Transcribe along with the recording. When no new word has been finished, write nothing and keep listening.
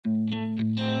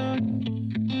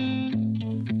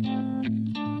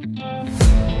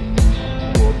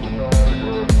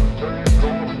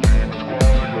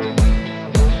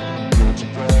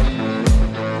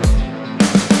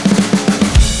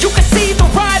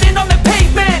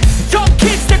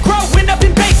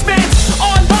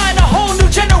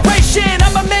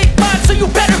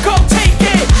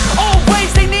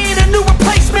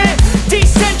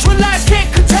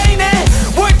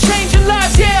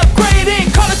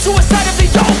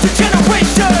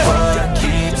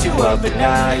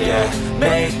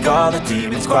make all the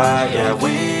demons quiet. Yeah,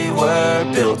 we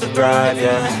were built to thrive,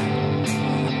 yeah.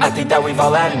 I think that we've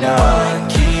all had enough.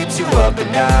 What keeps you up at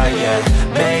night, yeah.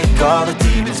 Make all the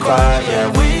demons quiet, yeah.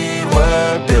 We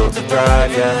were built to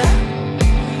thrive, yeah.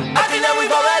 I think that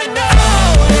we've all had enough.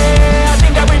 Oh, yeah, I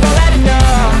think that we've all had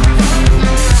enough.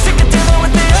 Sick of dealing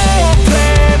with the old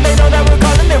plan. They know that we're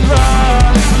calling it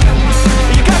wrong.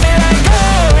 You got me like,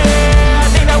 oh yeah, I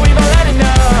think that we've all had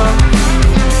enough.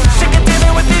 Sick of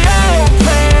dealing with the old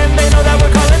plan. They know that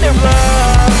we're calling it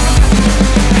wrong.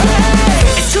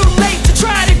 Hey, it's too late to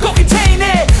try to go contain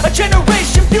it. A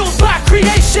generation fueled by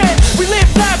creation. We live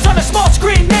lives on a small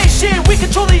screen nation. We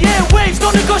control the airwaves,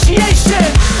 no negotiation.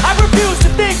 I refuse to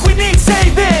think we need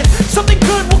saving. Something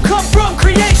good will come from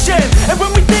creation. And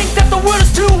when we think that the world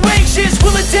is too anxious,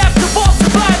 we'll adapt, evolve,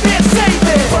 survive and save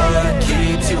it. What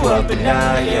keeps you up at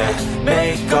night, yeah.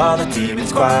 Make all the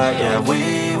demons quiet, yeah.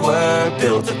 We were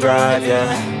built to thrive, yeah.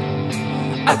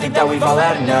 I think that we've all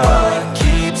had enough. What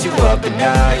keeps you up at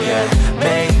night, yeah.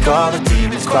 Make all the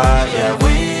demons quiet, yeah.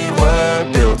 We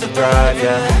were built to thrive,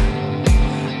 yeah.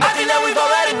 I think that we've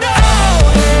all had enough. Oh,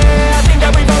 yeah, I think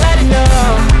that we've all had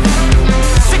enough.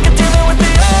 Sick of dealing with the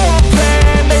old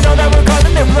plan. They know that we're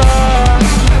calling it wrong.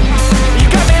 You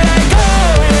got me like,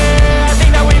 oh yeah, I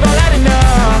think that we've all had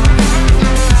enough.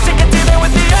 Sick of dealing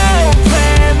with the old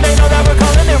plan. They know that we're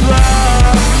calling it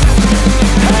wrong.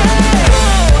 Hey,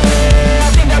 oh yeah, I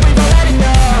think that we've all had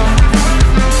enough.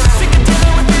 Sick of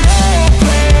dealing with the old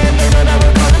plan. They know that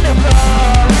we're calling it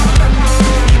wrong.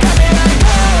 You got me like,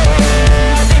 oh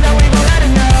yeah, I think that we've all had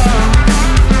enough.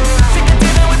 Sick of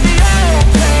dealing with the old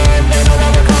plan. They know that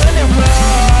we're calling it wrong.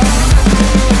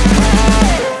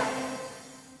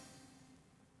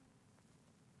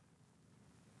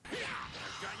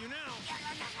 Got you now.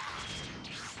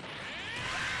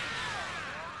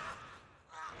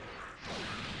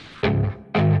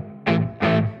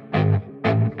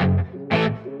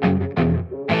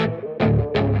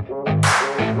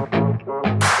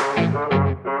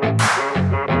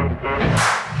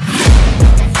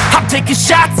 I'm taking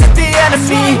shots at the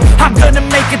enemy. I'm gonna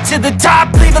make it to the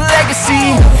top, leave a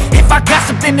legacy. If I got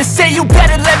something to say, you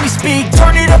better let me speak.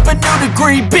 Turn it up a new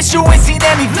degree, bitch, you ain't seen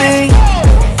anything.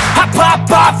 I pop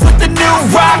off with the new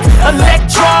rock,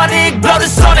 electronic, blow the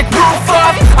sonic roof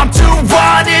up. I'm too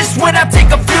honest when I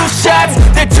take a few shots.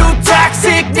 They're too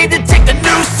toxic, need to take the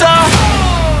noose off.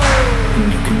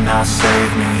 And you cannot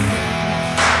save me,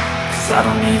 cause I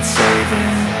don't need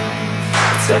saving.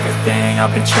 It's everything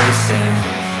I've been chasing,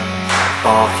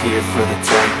 all here for the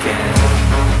taking.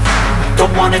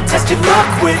 Don't wanna test your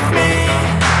luck with me,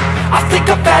 I think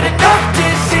I've had enough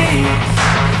disease.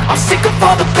 I'm sick of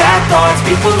all the bad thoughts,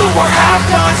 people who are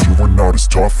half-nots. You are not as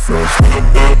tough as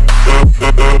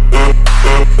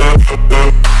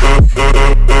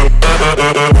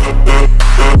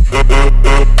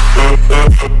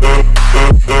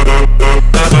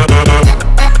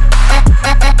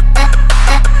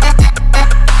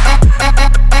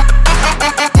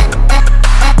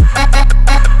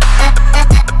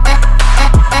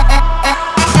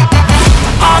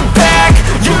I'm back,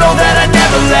 you know that I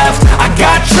never left. I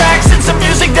got tracks and some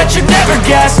music that you never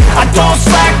guess. I don't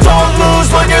slack, don't lose,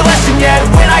 learn your lesson yet.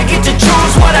 When I get to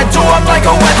choose what I do, I'm like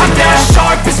a weapon. I'm not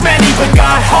sharp as many, but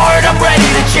got hard. I'm ready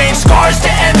to change scars to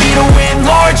envy, to win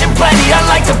large and plenty. I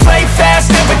like to play fast,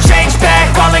 never change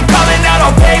back. Calling out,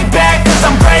 I'll pay back, cause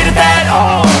I'm great at that.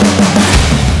 Oh,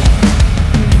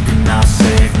 you cannot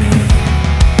save me,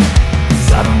 cause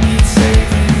I don't need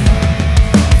saving.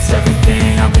 It's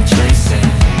everything I've been chasing,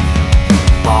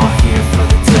 all here for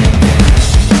the taking.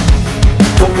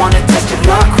 Don't wanna test your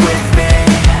luck with me,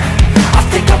 I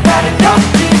think I've had enough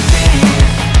disease.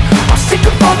 I'm sick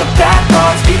of all the bad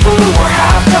thoughts, people who are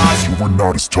half-nots. you are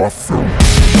not as tough though.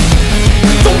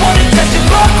 Don't wanna test your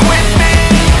luck with me,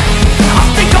 I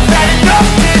think I've had enough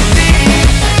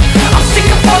disease. I'm sick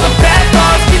of all the bad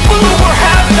thoughts, people who are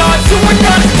half-nots, who are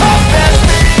not as tough as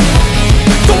me.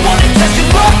 Don't wanna test your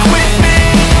luck with me,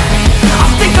 I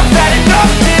think I've had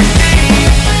enough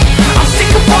disease. I'm sick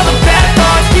of all the bad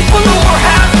thoughts, people who are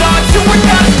half-nots, who are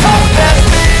not as tough as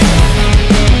me.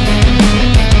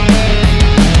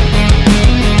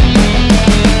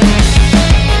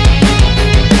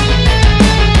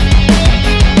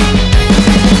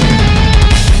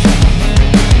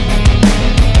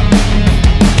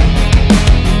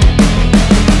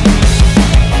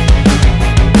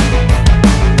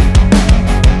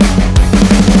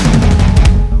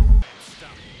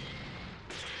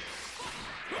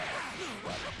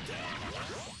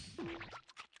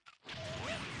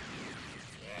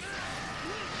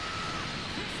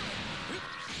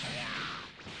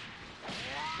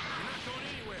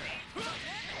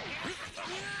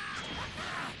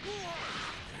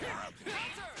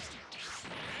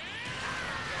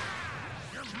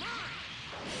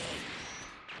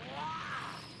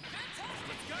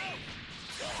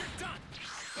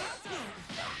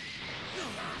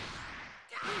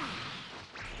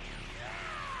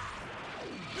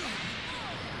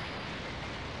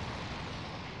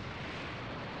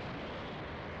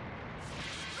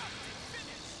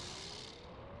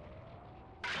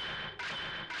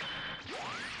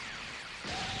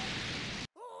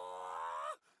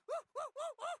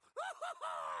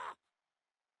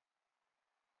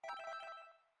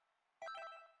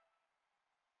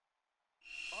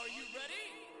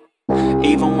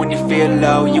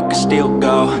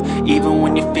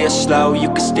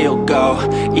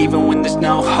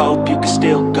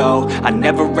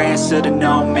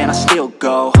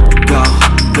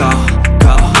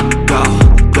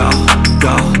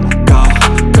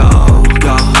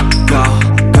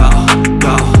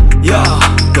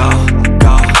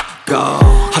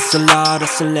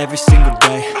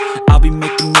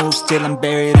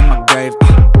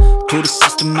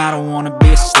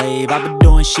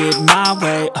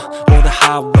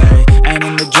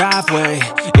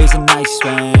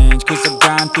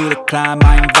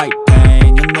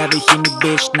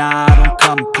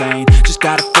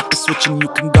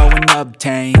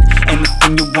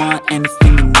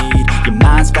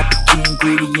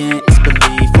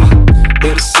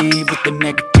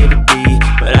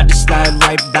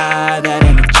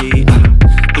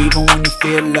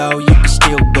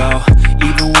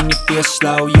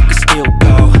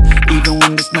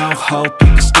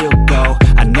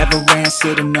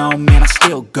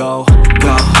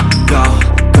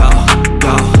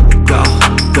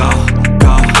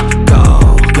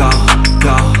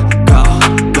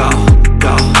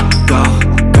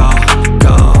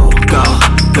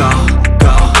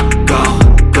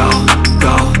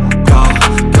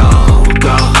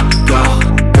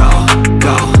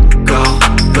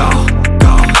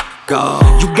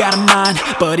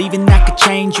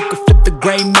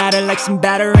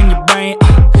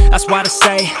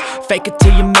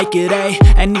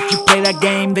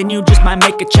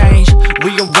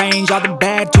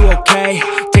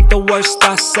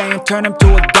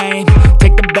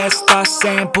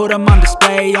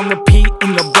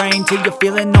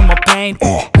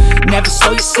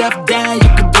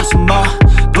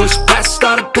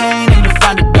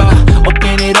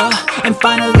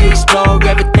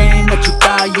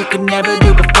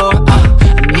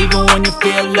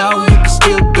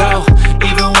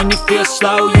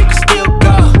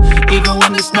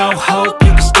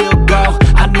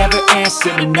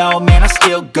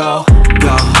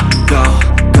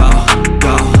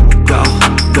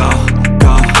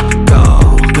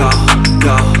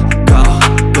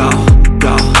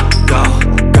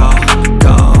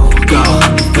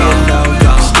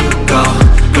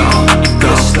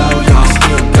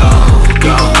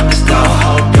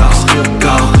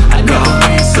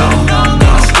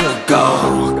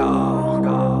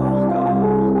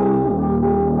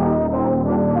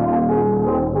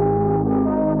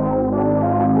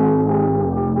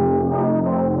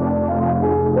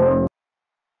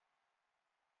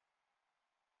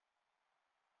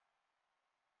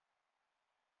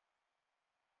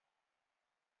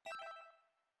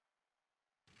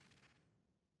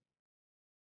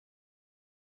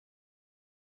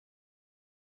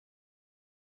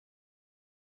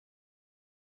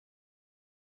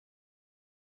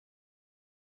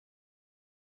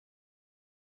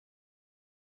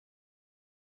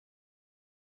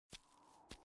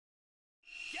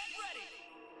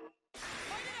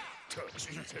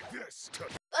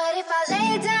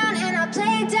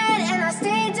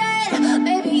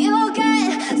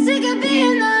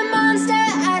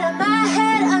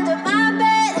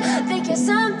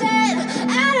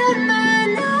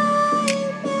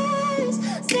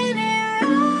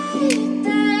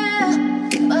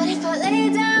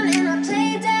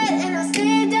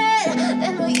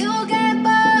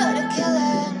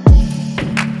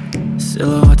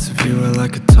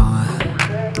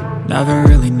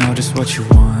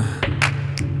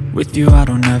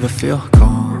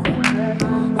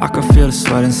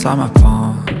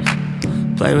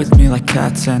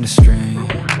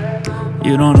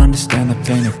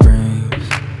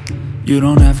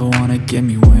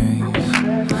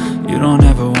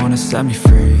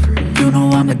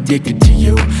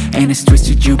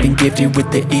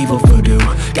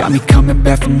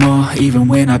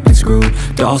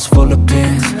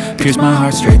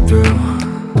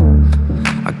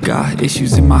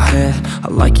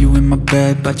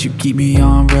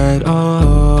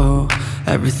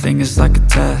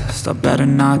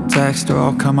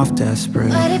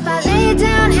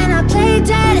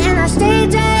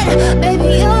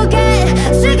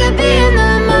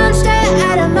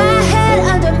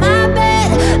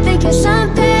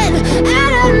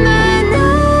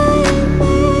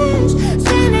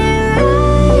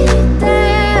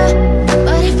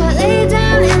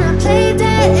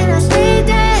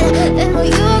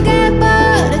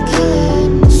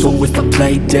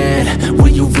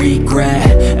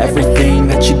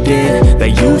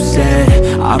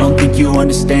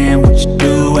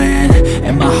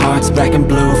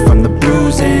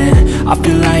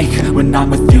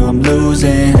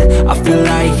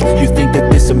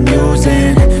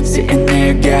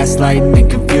 gaslighting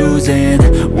and confusing.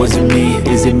 Was it me?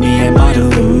 Is it me? Am I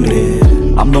deluded?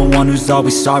 I'm the one who's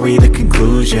always sorry, the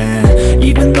conclusion.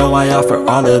 Even though I offer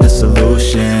all of the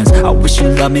solutions. I wish you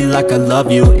loved me like I love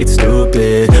you, it's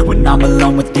stupid. When I'm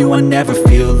alone with you, I never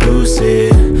feel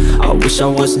lucid. I wish I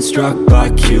wasn't struck by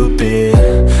Cupid.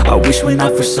 I wish when I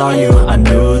first saw you, I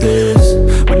knew this.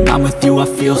 When I'm with you, I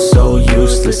feel so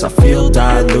useless. I feel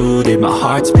diluted, my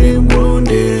heart's been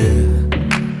wounded.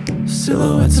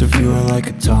 Silhouettes of you are like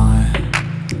a taunt.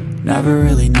 Never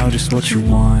really know just what you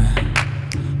want.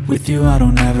 With you I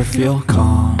don't ever feel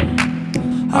calm.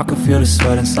 I can feel the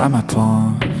sweat inside my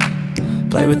palm.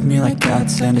 Play with me like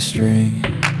cats and a string.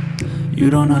 You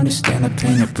don't understand the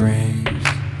pain it brings.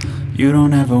 You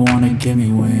don't ever wanna give me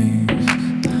wings.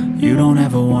 You don't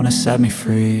ever wanna set me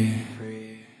free.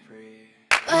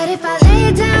 But if I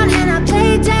lay down and I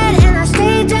play dead and I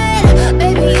stay dead,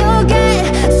 baby you'll get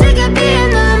sick of being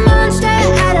the monster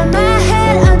out of my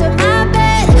head, under my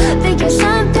bed, thinking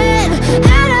something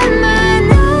out of my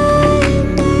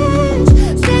nightmares.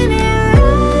 See me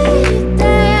right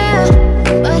there.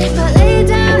 But if I lay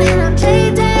down and I play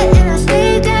dead and I stay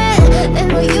dead, then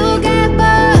will you get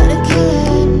bored of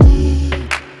killing me?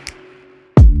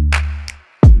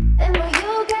 Then will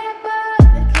you get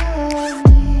bored of killing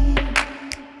me?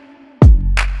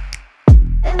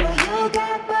 And will you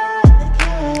get bored of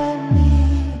killing me?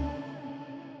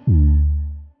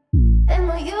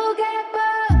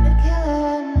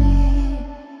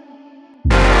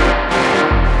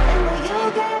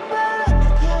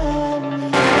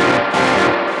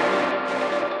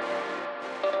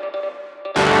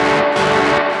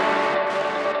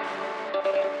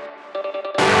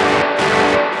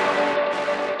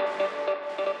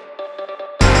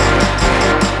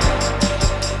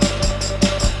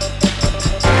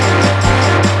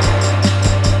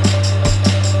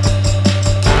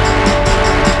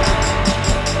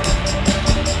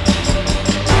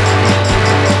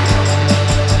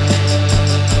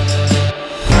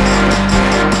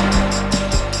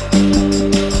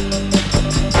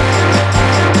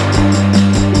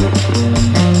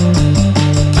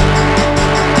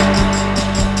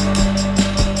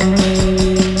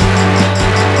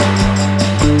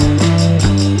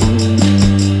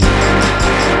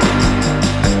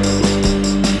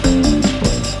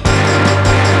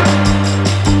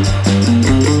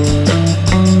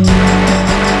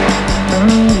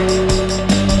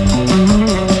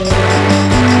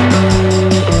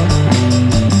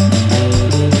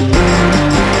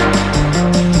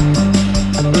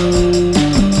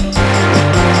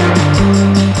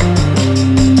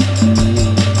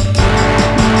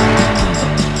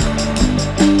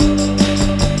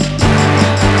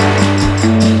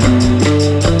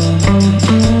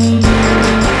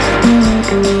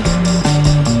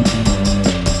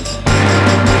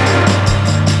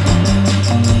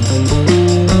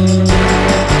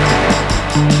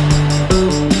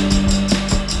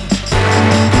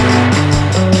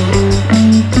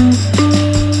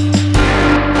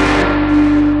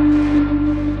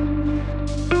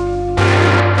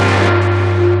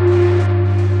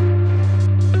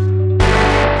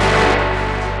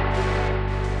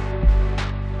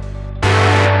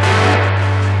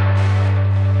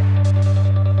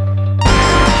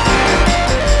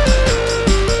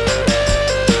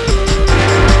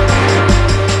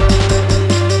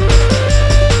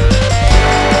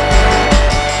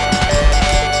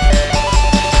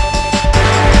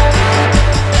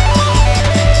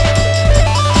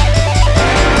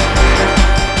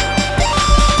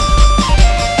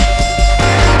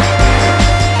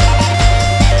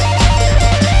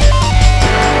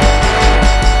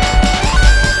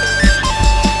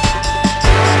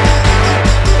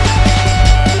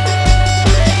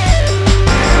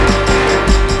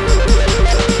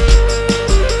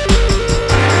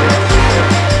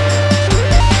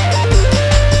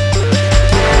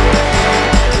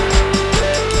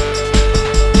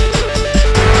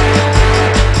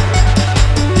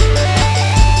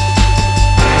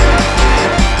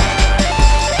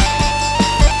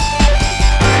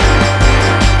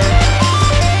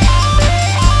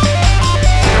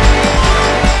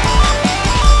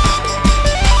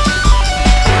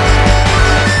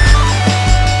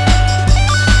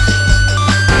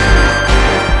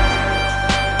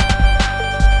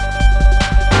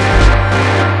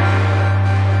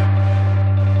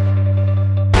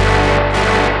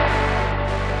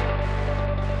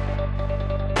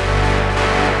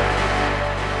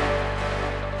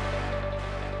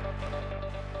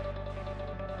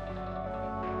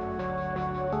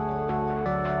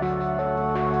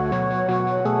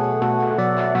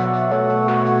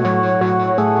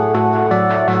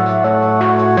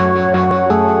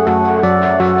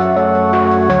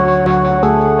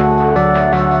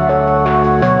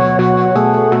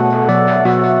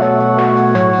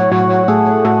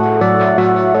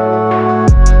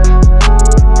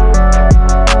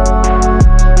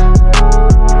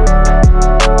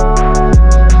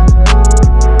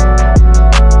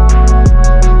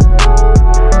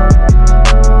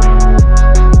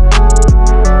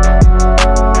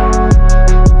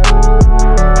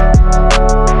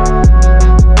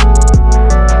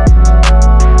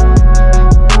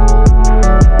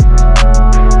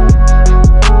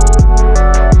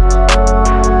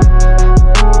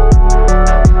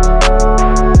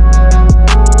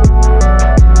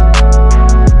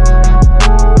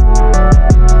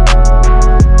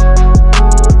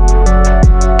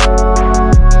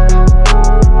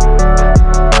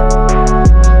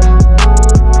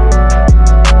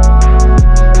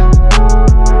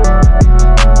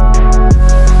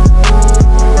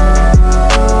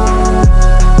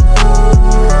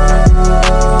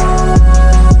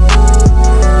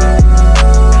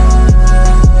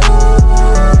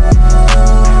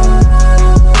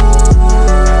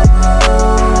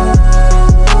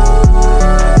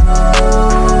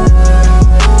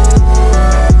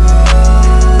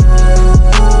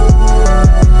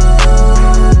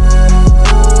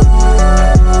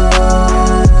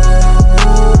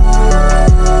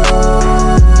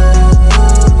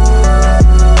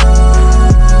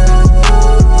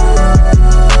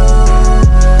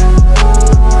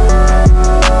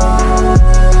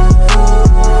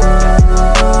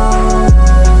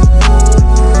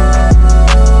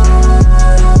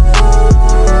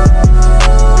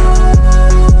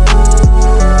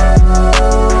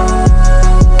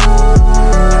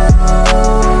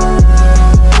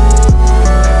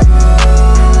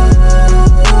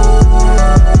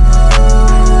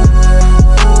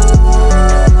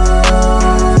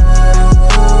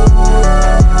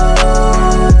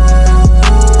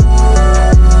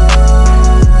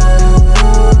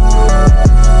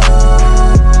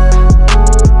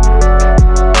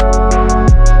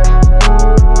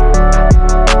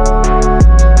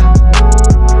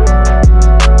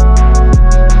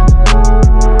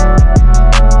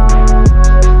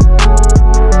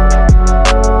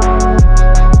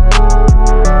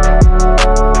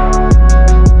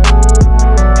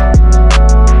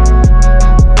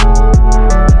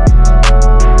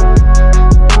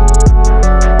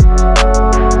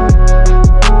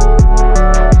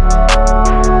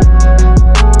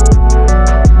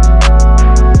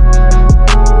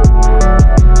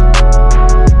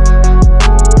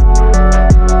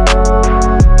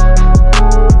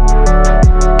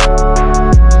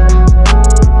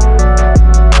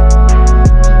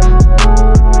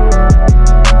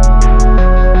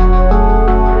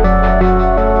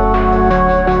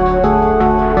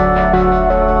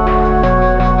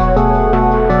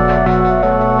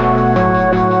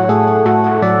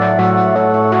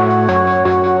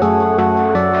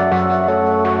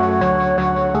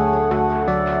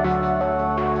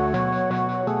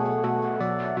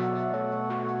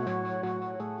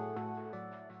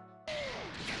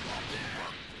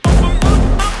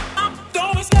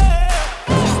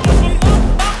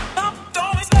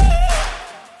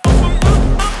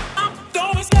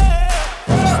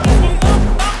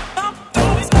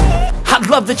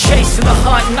 love the chase and the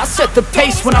hunt, and I set the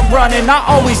pace when I'm running. I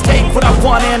always take what I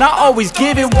want and I always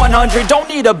give it 100. Don't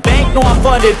need a bank, no I'm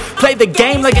funded. Play the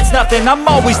game like it's nothing. I'm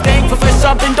always thankful for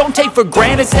something. Don't take for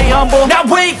granted, stay humble. Now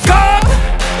wake up!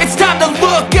 It's time to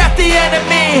look at the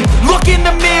enemy. Look in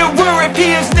the mirror if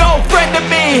he is no friend to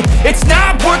me. It's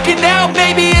not working out,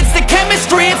 maybe it's the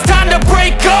chemistry. It's time to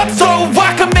break up so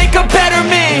I can make a better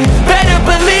me. Better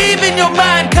believe in your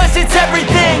mind, cause it's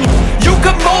everything. You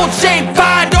can mold, shape,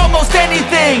 find almost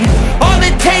anything. All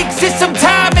it takes is some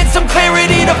time and some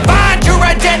clarity to find your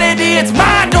identity. It's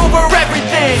mind over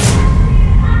everything.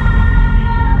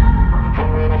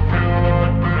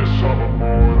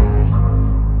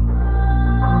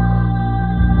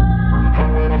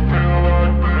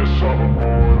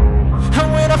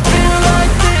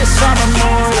 I'm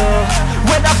immortal.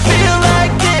 When I feel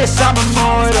like this, I'm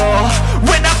immortal.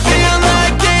 When I feel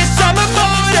like this, I'm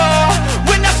immortal.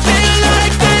 When I feel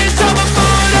like this, I'm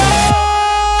immortal.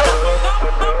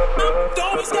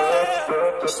 Don't be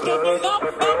scared. Stepping up,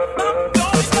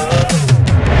 don't be scared.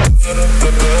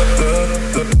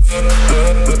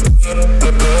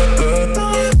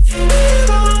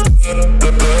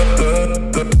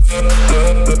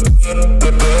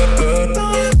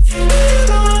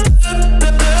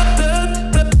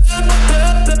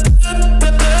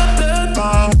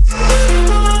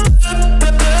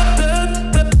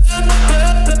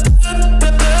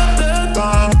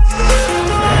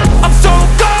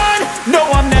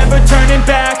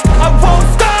 Back. I won't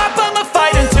stop, I'ma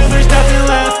fight until there's nothing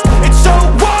left. It's so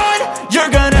on,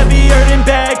 you're gonna be hurting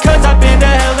bad, cause I've been to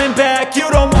hell and back. You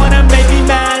don't wanna make me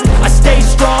mad, I stay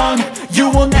strong,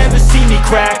 you will never see me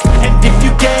crack. And if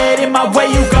you get in my way,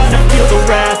 you're gonna feel the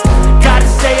wrath. Gotta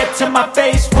say it to my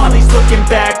face while he's looking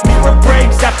back. Mirror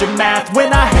breaks after math,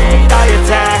 when I hate I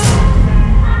attack.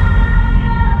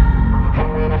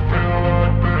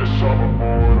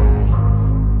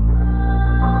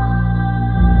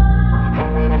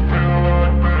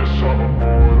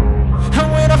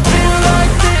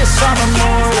 I'm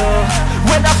immortal.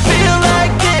 When I feel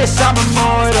like this, I'm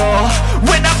immortal.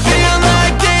 When I feel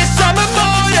like this, I'm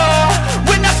immortal.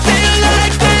 When I feel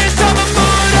like this, I'm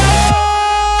immortal.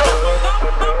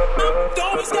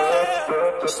 Don't be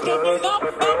scared. Stepping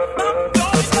up, don't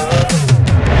be scared.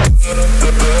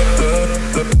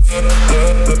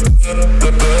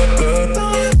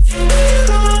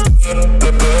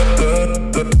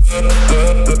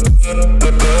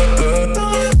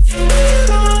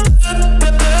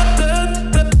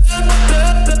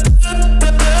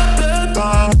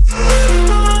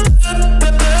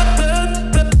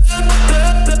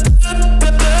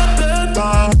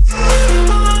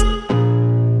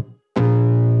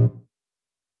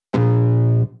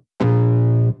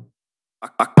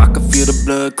 I can feel the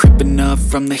blood creeping up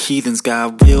from the heathens.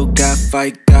 Got will, got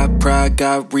fight, got pride,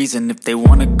 got reason. If they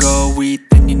wanna go eat,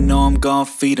 then you know I'm gon'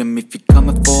 feed them. If you're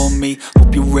coming for me,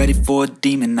 hope you're ready for a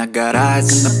demon. I got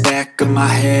eyes in the back of my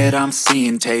head, I'm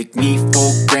seeing. Take me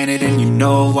for granted and you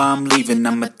know I'm leaving.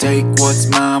 I'ma take what's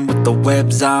mine with the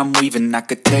webs I'm weaving. I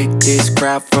could take this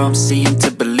crowd from seeing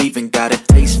to believing. Got a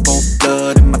taste for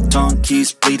blood and my tongue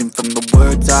keeps bleeding. From the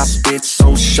words I spit,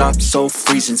 so sharp, so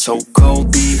freezing. So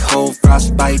cold, behold,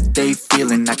 frostbite they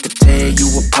feeling. I could tear you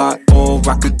apart or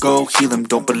I could go heal them.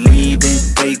 Don't believe in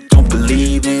fate, don't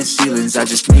believe in ceilings. I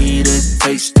just need a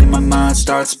taste and my mind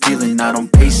starts peeling. I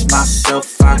don't pace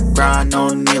myself, I grind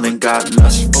on kneeling. Got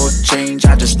lust for change,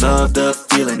 I just love the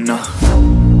feeling.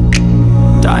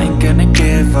 I ain't gonna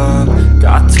give up.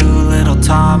 Got too little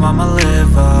time, I'ma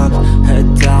live up.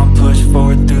 Head down, push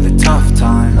forward through the tough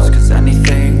times. Cause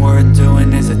anything worth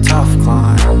doing is a tough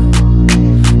climb.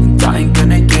 And I ain't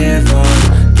gonna give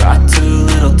up. Got too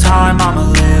little time, I'ma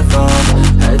live up.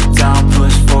 Head down,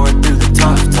 push forward through the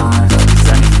tough times. Cause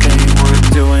anything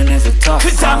worth doing is a tough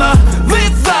climb. Cause I'ma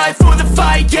live life for the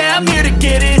fight, yeah, I'm here to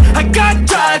get it. I got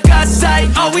drive, got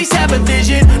sight, always have a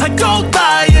vision. I don't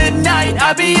lie at night,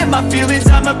 I be in my feelings.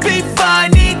 I'ma be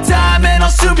fine, need time and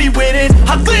I'll soon be winning.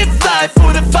 I live life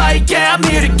for the fight, yeah, I'm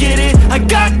here to get it. I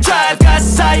got drive, got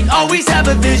sight, always have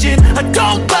a vision. I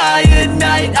don't lie at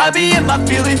night, I be in my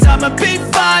feelings. I'ma be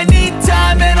fine, need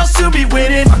time and I'll soon be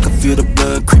winning. I can feel the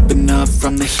blood creeping up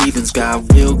from the heathens.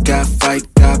 Got will, got fight,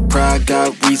 got pride,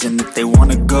 got reason. If they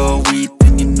wanna go eat,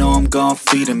 then you know I'm gon'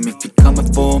 feed them. If you're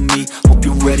coming for me, hope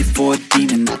you're ready for a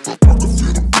demon. I can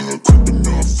feel the blood creeping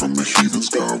up from the heathens.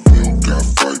 Got will, got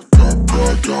fight, got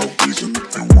pride, got reason.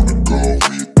 If they wanna go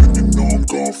eat, then you know I'm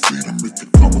gon' feed them. If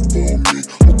you're coming for me,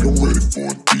 hope you're ready for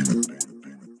a demon.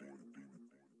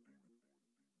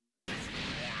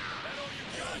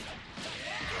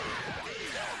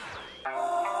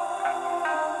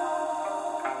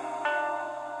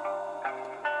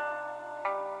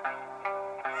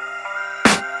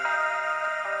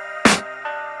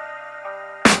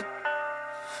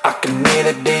 can hear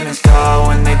the demons call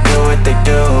when they do what they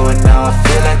do. And now I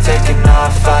feel like taking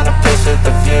off, find a place with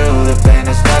a view. The pain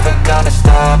is never gonna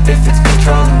stop if it's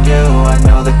controlling you. I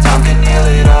know that time can heal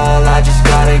it all, I just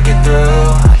gotta get through.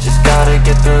 I just gotta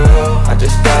get through, I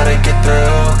just gotta get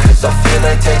through. Cause I feel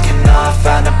like taking off,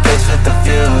 find a place with a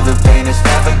view. The pain is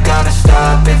never gonna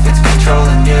stop if it's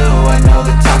controlling you. I know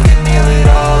that time can heal it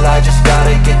all, I just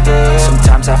gotta get through.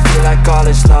 Sometimes I feel like all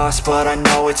is lost, but I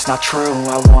know it's not true.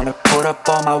 I wanna put up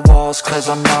all my walls cause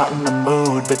I'm not in the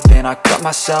mood, but then I cut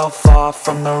myself off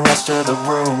from the rest of the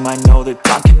room. I know that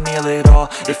time can heal it all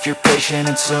if you're patient,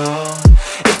 and soon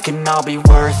it can all be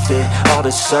worth it, all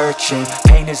the searching.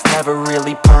 Pain is never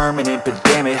really permanent, but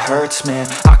damn it hurts, man.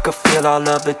 I could feel all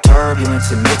of the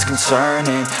turbulence and it's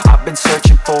concerning. I've been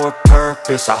searching for a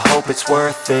purpose, I hope it's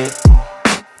worth it.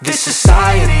 This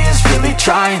society is really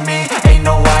trying me. Ain't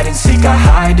no hide and seek, I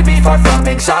hide to be far from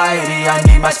anxiety. I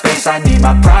need my space, I need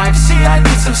my privacy. I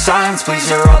need some silence, please,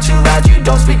 you're all too loud. You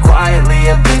don't speak quietly,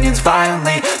 opinions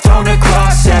violently thrown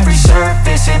across every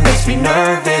surface. It makes me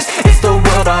nervous, is the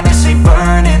world honestly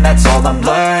burning? That's all I'm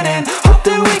learning. Hope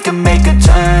that we can make a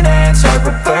turn and start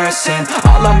reversing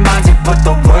all our minds and put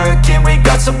the work in. We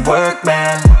got some work,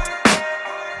 man.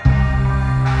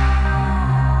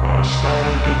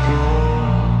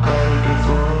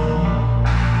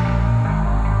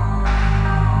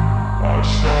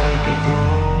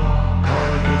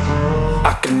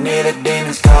 I can hear the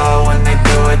demons call when they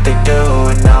do what they do.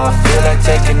 And now I feel like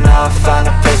taking off, find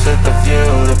a place with a view.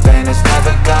 The pain is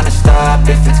never gonna stop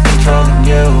if it's controlling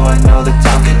you. I know that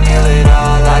time can heal it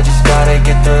all, I just gotta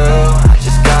get through. I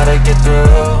just gotta get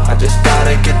through, I just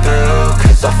gotta get through.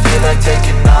 Cause I feel like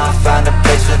taking off, find a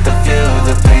place with a view.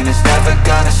 The pain is never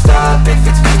gonna stop if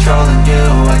it's controlling you.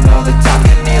 I know that time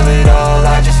can heal it all,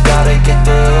 I just gotta get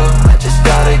through. I just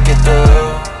gotta get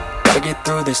through. Gotta get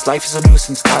through this, life is a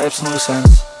nuisance, tie up some loose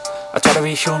ends. I try to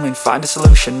be human, find a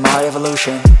solution, my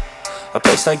evolution. A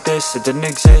place like this, it didn't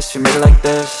exist, we made it like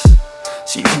this.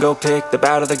 So you can go pick the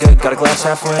bad or the good, got a glass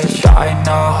half wish. I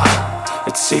know,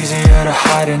 it's easier to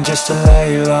hide than just to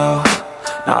lay low.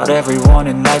 Not everyone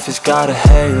in life has got a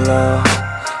halo.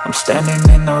 I'm standing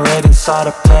in the red inside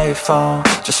a payphone,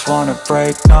 just wanna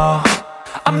break, no.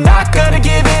 I'm not gonna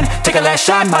give in, take a last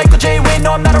shot, Michael J. Win.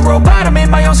 No, I'm not a robot, I'm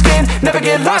in my own skin. Never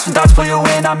get lost when thoughts pull you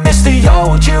in. I miss the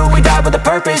old you, we died with a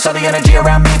purpose. All the energy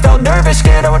around me felt nervous,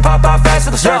 scared I would pop out fast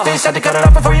to the surface. Had to cut it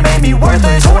off before you made me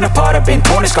worthless. Torn apart, I've been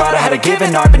torn and scarred. I had a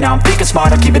given art, but now I'm thinking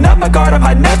smart. I'm keeping up my guard, I'm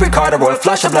hiding every card. A royal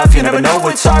flush of love, you never know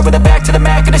what's hard. With a back to the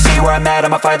mat, gonna see where I'm at.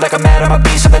 I'ma fight like I'm mad, I'ma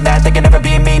be something that they can never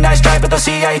be me. Nice try, but they'll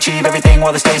see I achieve everything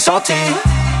while they stay salty.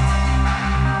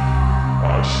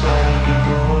 I started to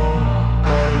go.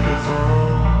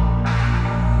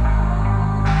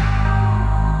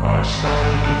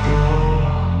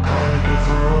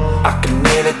 I can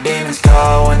hear the demons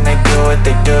call when they do what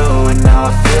they do. And now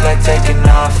I feel like taking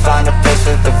off, find a place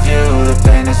with a view. The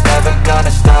pain is never gonna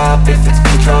stop if it's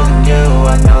controlling you.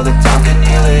 I know that time can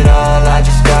heal it all, I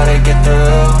just gotta get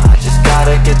through. I just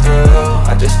gotta get through,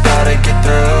 I just gotta get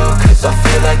through. Cause I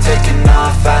feel like taking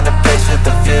off, find a place with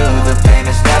a view. The pain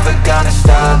is never gonna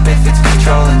stop if it's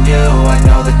controlling you. I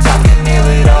know that time can heal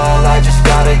it all, I just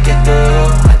gotta get through.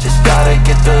 I just gotta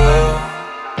get through.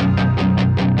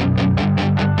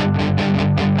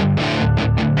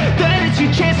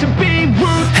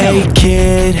 Hey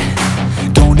kid,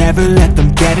 don't ever let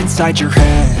them get inside your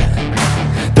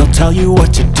head. They'll tell you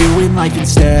what to do in life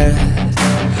instead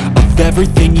of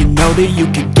everything you know that you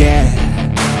could get.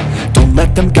 Don't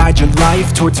let them guide your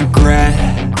life towards regret.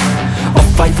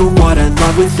 I'll fight for what I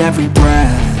love with every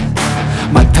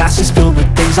breath. My past is filled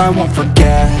with things I won't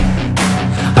forget.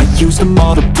 I use them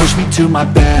all to push me to my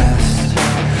best.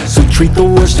 So treat the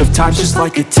worst of times just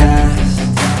like a test.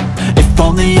 If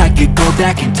only I could go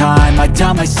back in time, I'd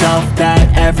tell myself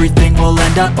that everything will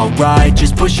end up alright.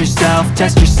 Just push yourself,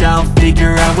 test yourself,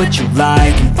 figure out what you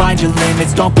like, and find your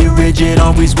limits, don't be rigid,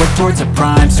 always work towards a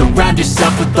prime. Surround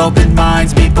yourself with open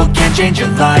minds, people can change your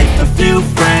life. A few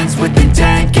friends with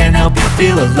intent can help you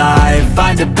feel alive.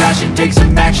 Find a passion, take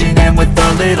some action, and with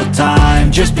a little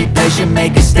time, just be patient,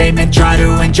 make a statement, try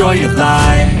to enjoy your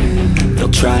life.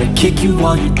 They'll try to kick you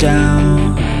while you're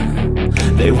down.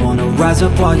 They wanna rise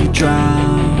up while you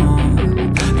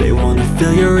drown. They wanna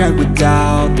fill your head with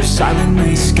doubt. They're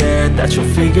silently scared that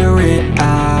you'll figure it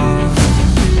out.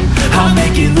 I'll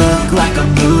make it look like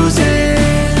I'm losing,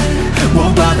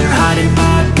 won't bother hiding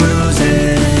my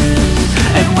bruises.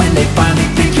 And when they finally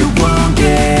think you're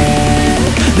wounded,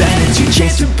 then it's your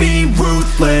chance to be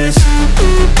ruthless.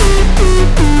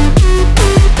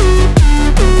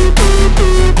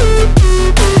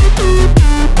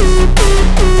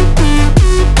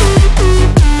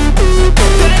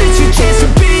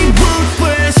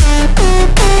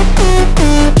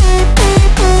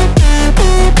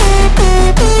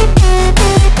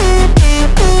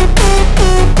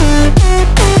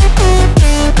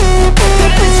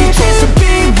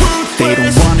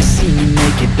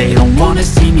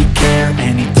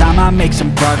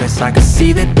 I can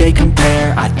see that they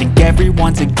compare. I think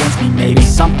everyone's against me, maybe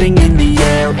something in the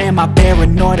air. Am I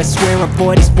paranoid? I swear a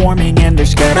void is forming and they're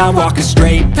scared. I walk a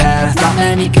straight path, not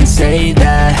many can say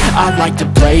that. I like to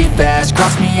play fast,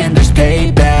 cross me and there's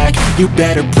payback. You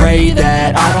better pray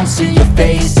that I don't see your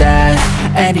face at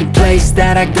any place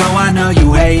that I go. I know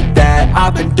you hate that.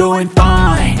 I've been doing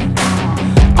fine,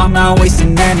 I'm not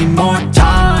wasting any more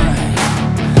time.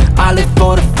 I live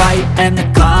for the fight and the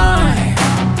climb,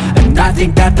 and I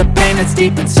think that the pain that's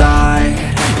deep inside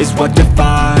is what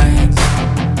defines.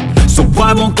 So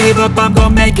I won't give up, I'm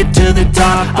gonna make it to the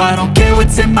top. I don't care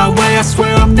what's in my way, I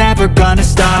swear I'm never gonna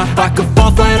stop. I could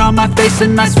fall flat on my face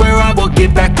and I swear I will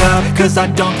get back up, cause I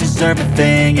don't deserve a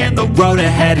thing and the road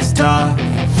ahead is tough.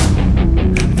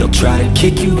 They'll try to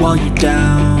kick you while you're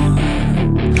down,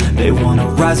 they wanna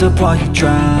rise up while you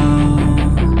drown.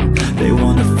 They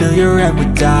wanna fill your head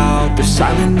with doubt, they're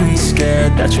silently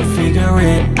scared that you'll figure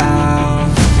it out.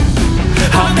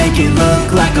 I'll make it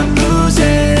look like I'm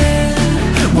losing,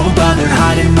 won't bother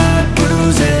hiding my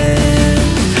bruises.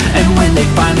 And when they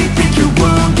finally think you're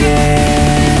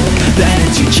wounded, then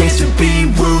it's your chance to be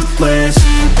ruthless.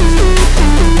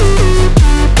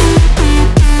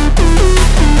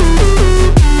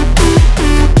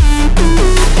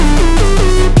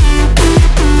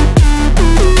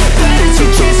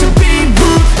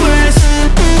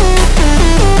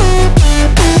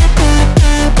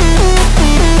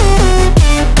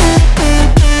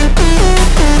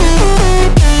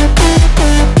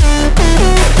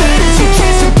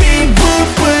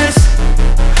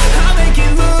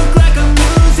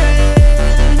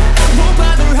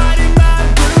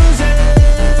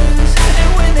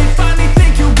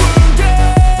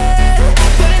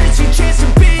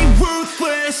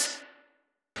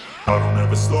 I don't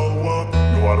ever slow up,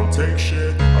 no I don't take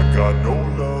shit. I got no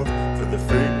love for the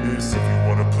fakeness. If you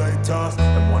wanna play tough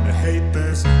and wanna hate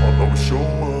this, I'll always show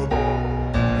up.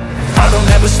 I don't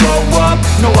ever slow up,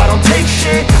 no I don't take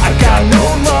shit. I got no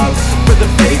love for the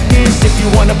fakeness. If you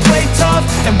wanna play tough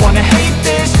and wanna hate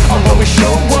this, I'll always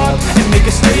show up and make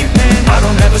a statement. I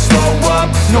don't ever slow up,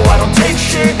 no I don't take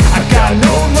shit. I got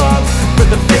no love for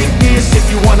the fakeness. If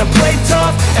you wanna play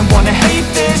tough and wanna hate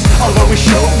this, I'll always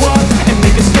show up and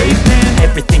make a statement.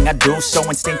 Everything I do so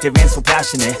instinctive and so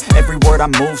passionate. Every word I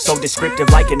move so descriptive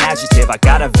like an adjective. I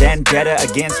got a vendetta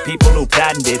against people who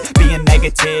patented being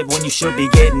negative when you should be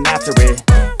getting after it.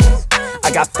 I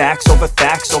got facts over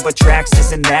tracks,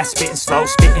 this and that. Spitting slow,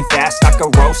 spitting fast, I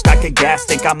could roast, I could gas.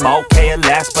 Think I'm okay at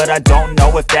last, but I don't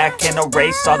know if that can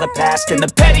erase all the past. And the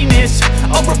pettiness,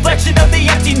 a reflection of the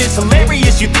emptiness.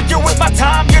 Hilarious, you think you're worth my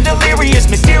time, you're delirious.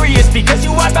 Mysterious, because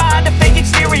you hide behind a fake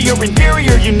exterior.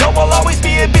 Inferior, you know I'll always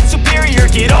be a bit superior.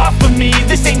 Get off of me,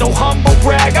 this ain't no humble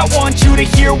brag. I want you to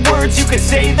hear words, you can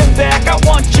say them back. I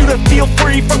want you to feel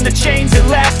free from the chains at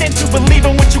last, and to believe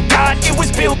in what you got, it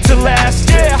was built to last,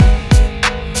 yeah.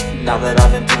 Now that I've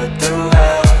been put through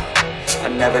hell, I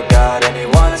never got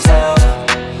anyone's help.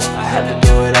 I had to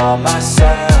do it all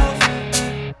myself.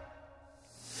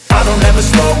 I don't ever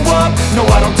slow up, no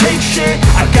I don't take shit.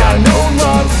 I got no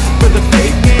love for the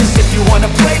fakeness. If you wanna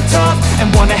play tough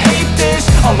and wanna hate this,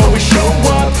 I'll always show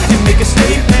up and make a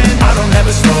statement. I don't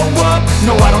ever slow up,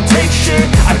 no I don't take shit.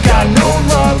 I got no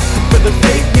love for the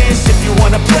fakeness. If you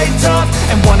wanna play tough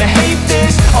and wanna hate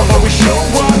this, I'll always show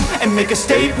up and make a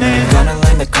statement. Gonna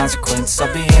learn the consequence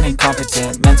of being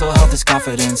incompetent. Mental health is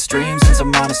confidence, dreams and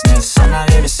some honestness. I'm not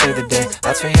here to save the day,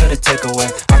 that's for you to take away.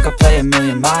 I could play a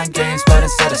million mind games, but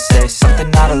instead I say something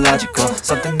not illogical,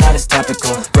 something that is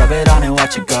topical. Rub it on and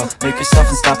watch it go, make yourself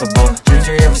unstoppable. Dreams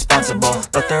are irresponsible,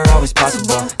 but they're always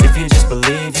possible. If you just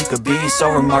believe, you could be so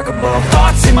remarkable.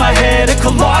 Thoughts in my head, a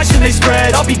collage and they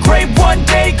spread. I'll be great one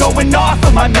day, going off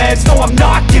of my meds. No, I'm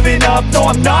not giving up, no,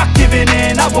 I'm not giving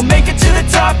in. I will make it to the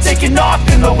top, taking off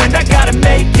in the wind. I gotta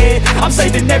make it, I'm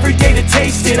saving every day to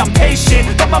taste it. I'm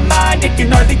patient, but my mind, it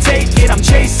can hardly take it. I'm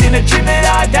chasing a dream that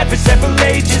I've had for several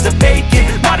ages. A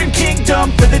vacant, modern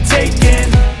kingdom for the taking.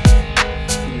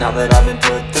 Now that I've been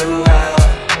put through hell,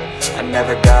 I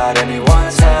never got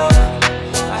anyone's help.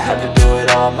 I had to do it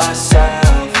all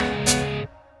myself.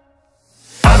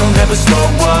 I don't ever slow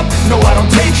up, no I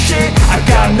don't take shit. I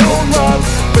got no love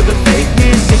for the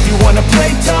fakeness. If you wanna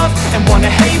play tough and wanna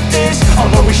hate this, I'll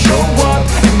always show up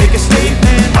and make a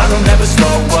statement. I don't ever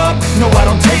slow up, no I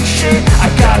don't take shit. I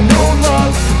got no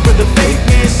love for the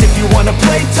fakeness. If you wanna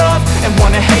play tough and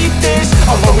wanna hate this,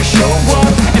 I'll always show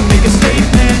up and make a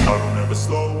statement. I don't ever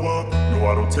slow up, no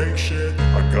I don't take shit.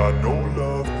 I got no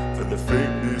love for the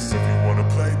fakeness. If you wanna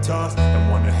play tough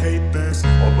and wanna hate this,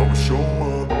 I'll always show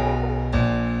up.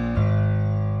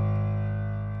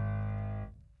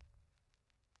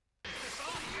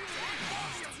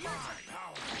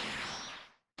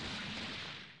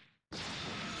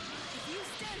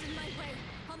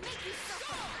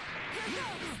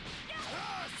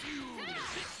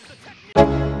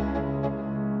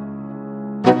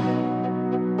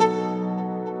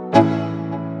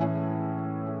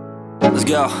 Let's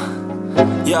go.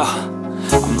 Yo,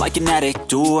 I'm like an addict,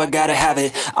 do I gotta have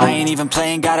it. I ain't even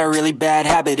playing, got a really bad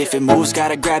habit. If it moves,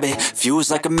 gotta grab it, fuse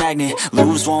like a magnet.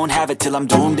 Lose, won't have it till I'm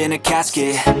doomed in a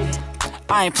casket.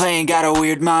 I ain't playing, got a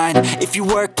weird mind. If you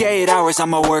work 8 hours,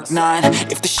 I'ma work 9.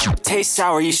 If the shit tastes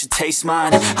sour, you should taste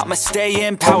mine. I'ma stay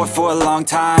in power for a long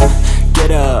time.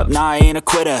 Get up, nah, I ain't a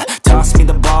quitter. Toss me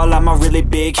the ball, I'm a really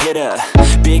big hitter.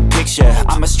 Big picture,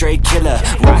 I'm a straight killer.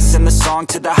 Rising the song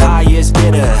to the highest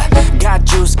bidder. Got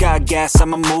juice, got gas,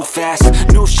 I'ma move fast.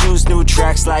 New shoes, new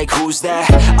tracks, like who's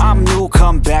that? I'm new,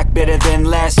 come back, better than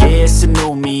last. Yeah, it's a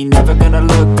new me, never gonna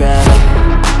look back.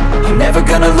 I'm never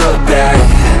gonna look back.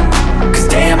 Cause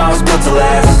damn, I was built to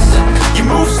last. You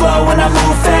move slow and I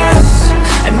move fast,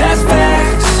 and that's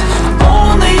facts.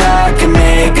 Only I can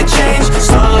make a change.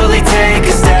 Slowly take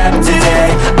a step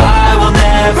today. I will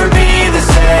never be the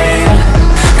same.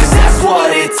 Cause that's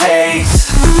what it takes.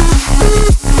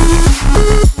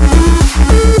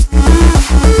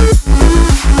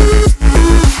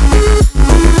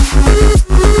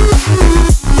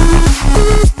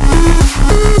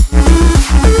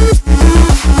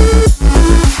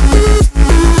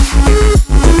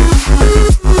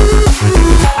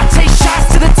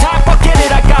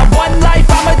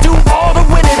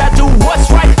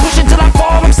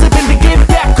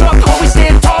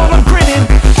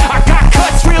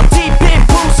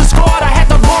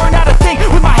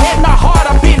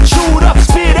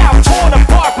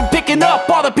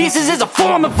 Pieces is a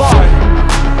form of art.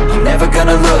 I'm never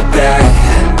gonna look back.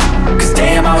 Cause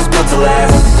damn, I was built to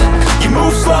last. You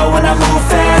move slow and I move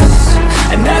fast,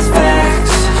 and that's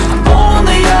facts.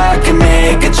 Only I can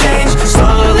make a change.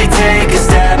 Slowly take a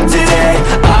step today.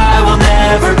 I will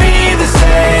never be the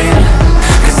same.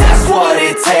 Cause that's what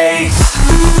it takes.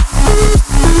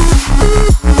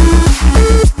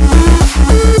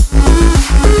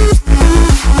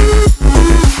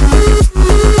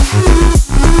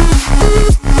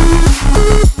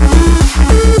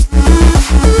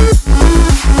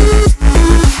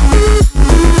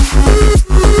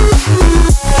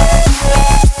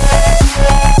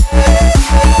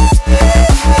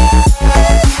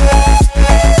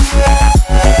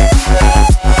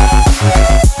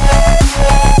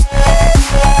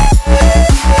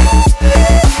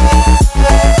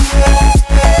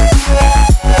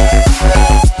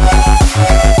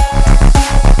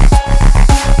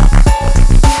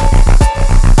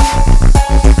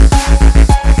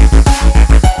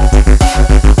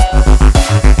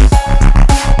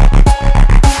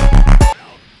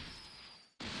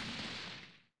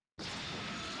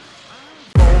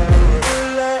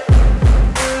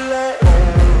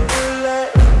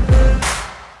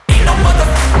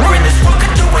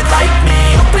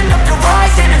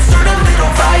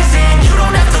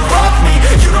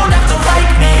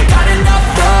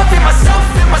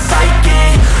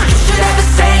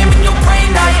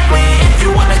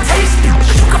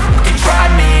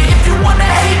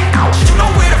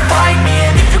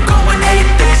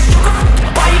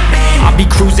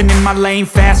 In my lane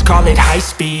fast, call it high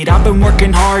speed. I've been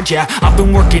working hard, yeah, I've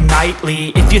been working nightly.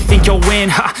 If you think you'll win,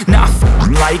 ha, nah,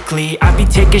 likely. I be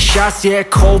taking shots, yeah,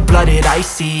 cold-blooded,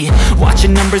 icy.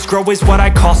 Watching numbers grow is what I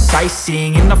call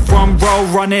sightseeing. In the front row,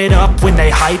 run it up when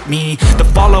they hype me. The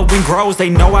following grows, they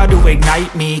know how to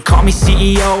ignite me. Call me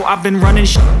CEO, I've been running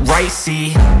shit right,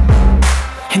 see.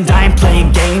 And I ain't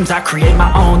playing games, I create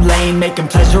my own lane, making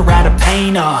pleasure out of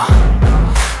pain,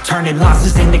 turning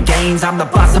losses into gains. I'm the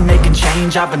boss, I'm making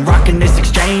change. I've been rocking this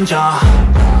exchange,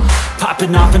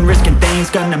 popping off and risking things.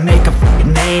 Gonna make a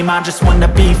f***ing name. I just wanna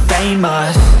be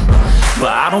famous,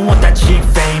 but I don't want that cheap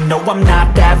fame. No, I'm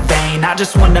not that vain. I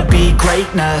just wanna be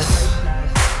greatness.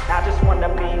 I just wanna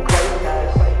be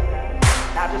greatness.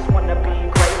 I just wanna be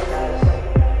greatness.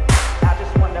 I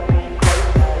just wanna be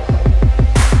greatness.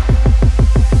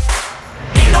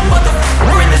 Ain't no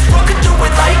motherfucker in this world could do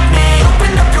it like me.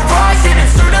 Open up your eyes and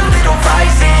insert a little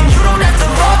rising. You don't have to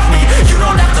love me, you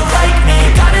don't have to like me.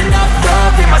 Got enough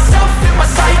love in myself, in my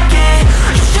psyche.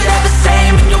 You should have the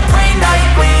same in your brain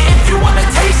nightly. If you wanna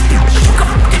taste it, you can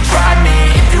fucking try me.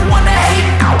 If you wanna hate,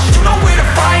 you know where to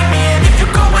find me. And if you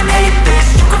go and hate this,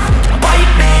 you can fucking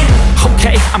bite me.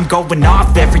 Okay, I'm going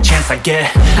off every chance I get.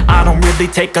 I don't really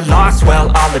take a loss,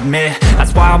 well, I'll admit.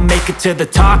 That's why I'll make it to the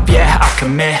top, yeah, I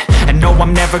commit. And no,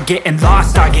 I'm never getting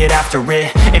lost, I get after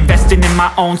it. Investing in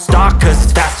my own stock, cause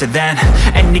it's faster than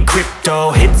any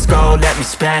crypto hits go, let me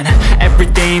spend.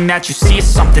 Everything that you see is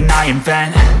something I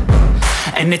invent.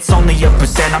 and it's only a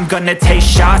percent. I'm gonna take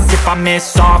shots, if I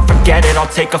miss all, forget it.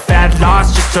 I'll take a fat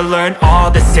loss just to learn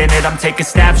all that's in it. I'm taking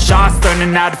snapshots,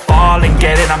 learning how to fall and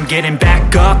get it. I'm getting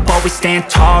back up, always stand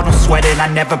tall, don't sweat it. I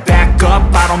never back up,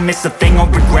 I don't miss a thing,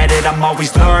 I'll regret it. I'm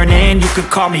always learning, you could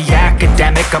call me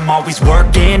academic. I'm always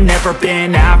working, never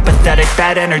been apathetic.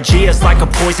 That energy is like a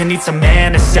poison, needs a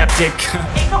antiseptic.